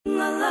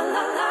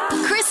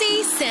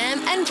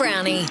and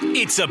Brownie.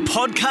 It's a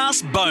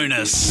podcast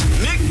bonus.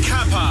 Nick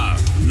Kappa,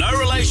 no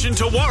relation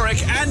to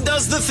Warwick, and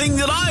does the thing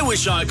that I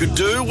wish I could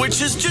do,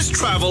 which is just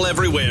travel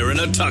everywhere in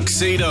a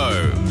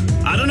tuxedo.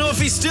 I don't know if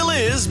he still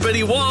is, but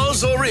he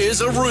was or is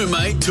a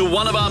roommate to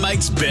one of our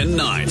mates, Ben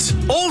Knight.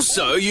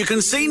 Also, you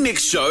can see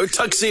Nick's show,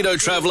 Tuxedo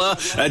Traveller,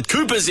 at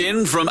Cooper's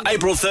Inn from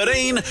April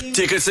 13.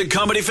 Tickets at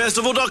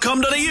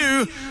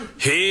comedyfestival.com.au.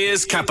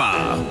 Here's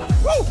Kappa.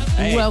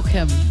 Hey,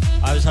 Welcome.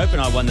 I was hoping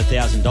I won the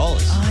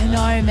 $1,000. I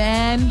know,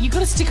 man. You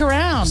got to stick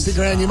around. Stick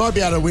around. You might be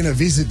able to win a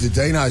visit to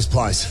Dino's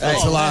place.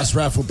 That's the last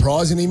raffle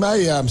prize, and he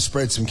may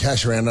spread some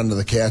cash around under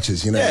the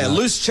couches. You know. Yeah,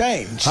 loose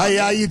change.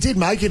 Hey, you did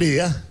make it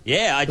here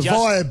Yeah,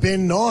 via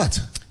Ben Knight.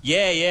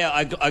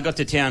 I got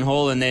to town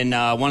hall, and then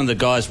one of the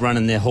guys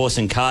running their horse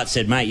and cart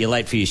said, "Mate, you're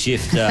late for your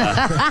shift.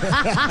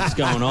 What's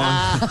going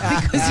on?"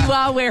 Because you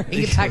are wearing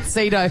a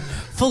tuxedo.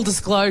 Full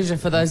disclosure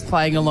for those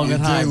playing along at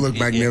You home. do look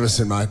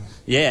magnificent, mate.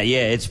 Yeah,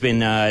 it's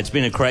been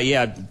a crazy.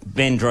 Yeah,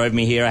 Ben drove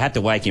me here. I had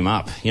to wake him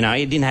up. You know,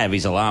 he didn't have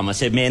his alarm. I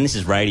said, "Man, this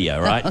is radio,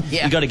 right?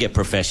 Yeah. You got to get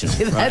professional."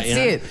 That's right? You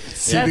know? it.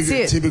 That's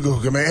it. Typical.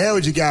 I mean, how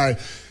would you go?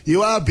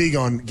 You are big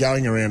on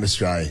going around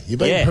Australia. You've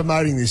been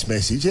promoting this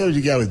message. How would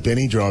you go with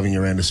Benny driving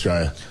around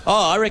Australia?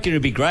 Oh, I reckon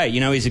it'd be great.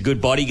 You know, he's a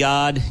good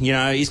bodyguard. You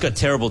know, he's got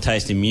terrible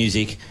taste in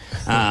music.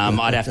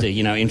 I'd have to,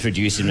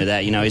 introduce him to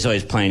that. You know, he's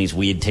always playing his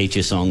weird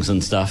teacher songs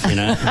and stuff, you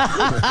know.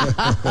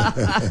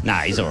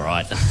 Nah, he's all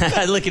right.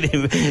 Look at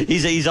him.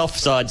 He's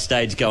offside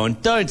stage going,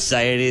 "Don't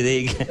say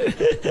anything."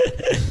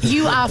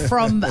 You are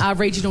from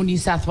regional New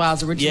South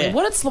Wales originally. Yeah.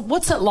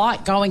 What's it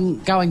like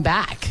going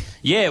back?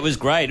 Yeah, it was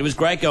great. It was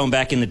great going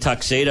back in the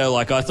tuxedo.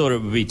 Like, I thought it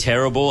would be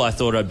terrible. I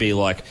thought I'd be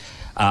like,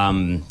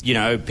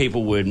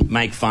 people would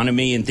make fun of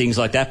me and things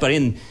like that. But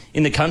in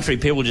the country,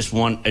 people just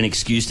want an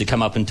excuse to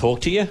come up and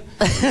talk to you.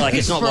 Like,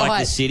 it's not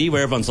like the city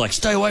where everyone's like,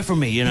 "Stay away from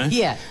me," you know?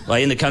 Yeah.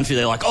 Like, in the country,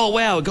 they're like, "Oh,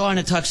 wow, a guy in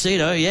a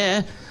tuxedo,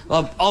 yeah.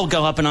 I'll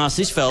go up and ask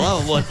this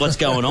fella what's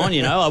going on,"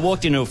 you know. I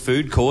walked into a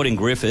food court in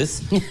Griffith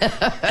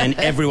and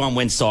everyone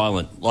went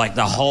silent. Like,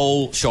 the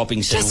whole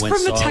shopping centre Just went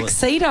from silent. the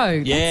tuxedo.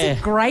 Yeah. That's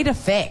a great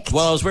effect.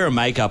 Well, I was wearing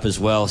makeup as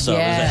well, so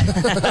yeah.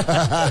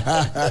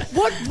 it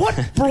was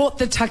What brought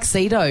the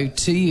tuxedo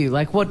to you?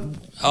 Like, what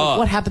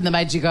happened that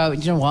made you go,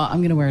 "You know what, I'm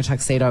going to wear a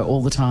tuxedo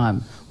all the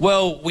time"?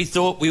 Well, we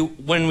thought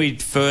when we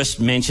first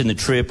mentioned the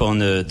trip on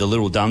the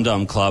Little Dum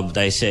Dum Club,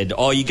 they said,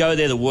 "Oh, you go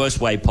there the worst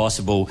way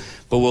possible,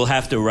 but we'll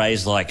have to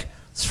raise like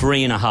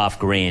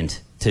 $3,500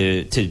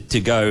 to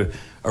go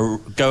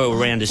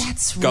around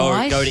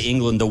go to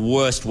England the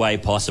worst way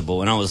possible."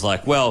 And I was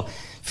like, "Well,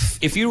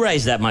 if you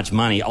raise that much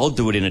money, I'll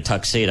do it in a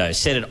tuxedo."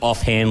 Said it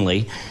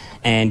offhandly.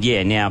 And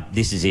now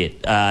this is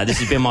it. This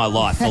has been my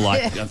life for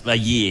like a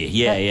year.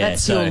 Yeah.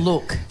 That's your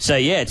look. So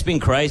it's been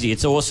crazy.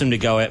 It's awesome to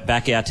go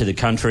back out to the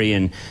country,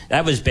 and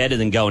that was better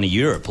than going to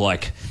Europe.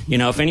 Like,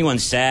 if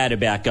anyone's sad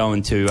about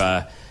going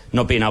to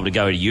not being able to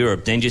go to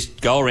Europe, then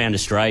just go around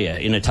Australia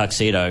in a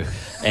tuxedo,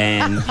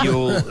 and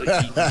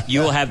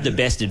you'll have the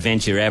best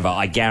adventure ever.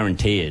 I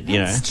guarantee it.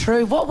 That's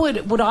true. What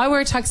would I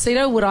wear a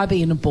tuxedo? Would I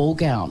be in a ball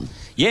gown?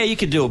 Yeah, you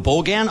could do a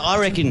ball gown, I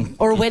reckon,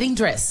 or a wedding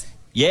dress.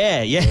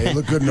 Yeah. You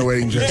look good in a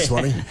wedding dress,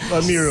 Swanee.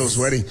 Like Muriel's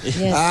wedding.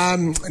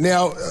 Yes.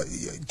 Now,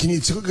 can you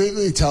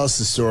quickly tell us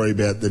the story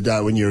about the day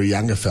when you were a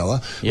younger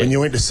fella, when you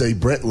went to see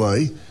Brett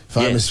Lee,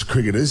 famous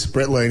cricketers,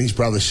 Brett Lee and his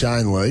brother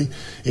Shane Lee,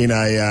 in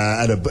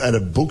at a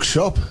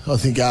bookshop, I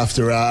think,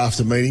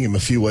 after meeting him a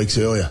few weeks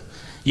earlier?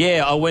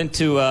 Yeah, I went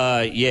to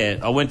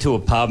a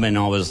pub, and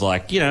I was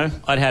like,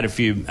 I'd had a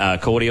few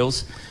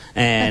cordials.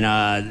 And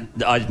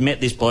I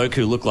met this bloke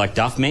who looked like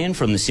Duff Man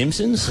from The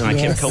Simpsons, and I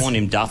kept calling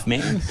him Duff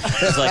Man. I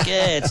was like,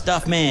 "Yeah, it's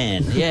Duff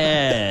Man,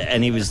 yeah."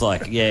 And he was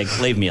like, "Yeah,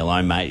 leave me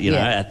alone, mate,"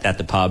 at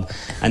the pub.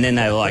 And then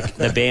they were like,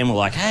 the band were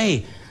like,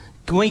 "Hey,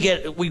 can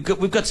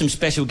we've got some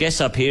special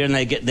guests up here," and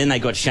they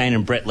got Shane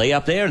and Brett Lee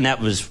up there, and that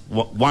was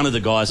one of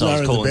the guys I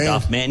was calling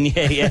Duff Man.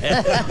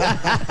 Yeah.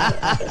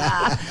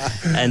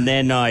 And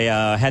then I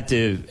had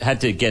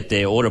to get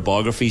their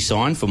autobiography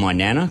signed for my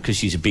nana because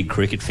she's a big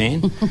cricket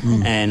fan,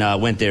 and I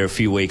went there a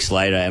few weeks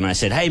later, and I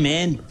said, "Hey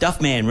man, Duff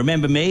Man,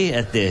 remember me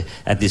at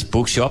this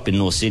bookshop in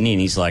North Sydney?"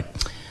 And he's like,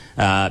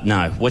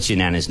 "No, what's your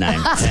nana's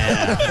name?"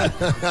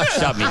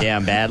 Shut me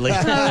down badly.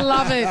 I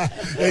love it.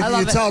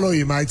 You told all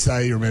your mates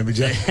that you remembered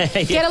you.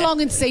 Get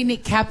along and see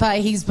Nick Kappa.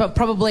 He's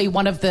probably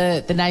one of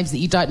the names that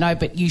you don't know,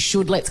 but you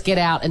should. Let's get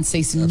out and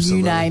see some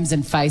new names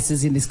and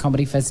faces in this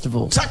comedy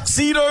festival.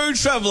 Tuxedo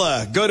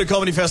Traveller. Go to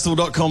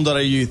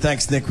comedyfestival.com.au.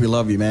 Thanks, Nick. We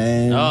love you,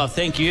 man. Oh,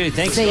 thank you.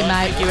 Thanks, see you,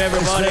 guys. mate. Thank you,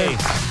 everybody.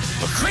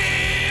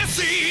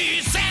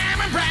 Chrissy,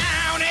 Sam and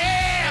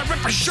Brownie,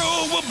 Ripper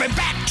Show will be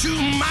back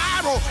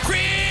tomorrow.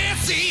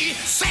 Chrissy,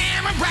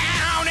 Sam and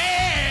Brownie,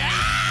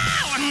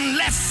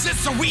 unless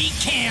it's a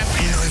weekend.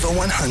 Over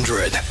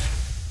 100.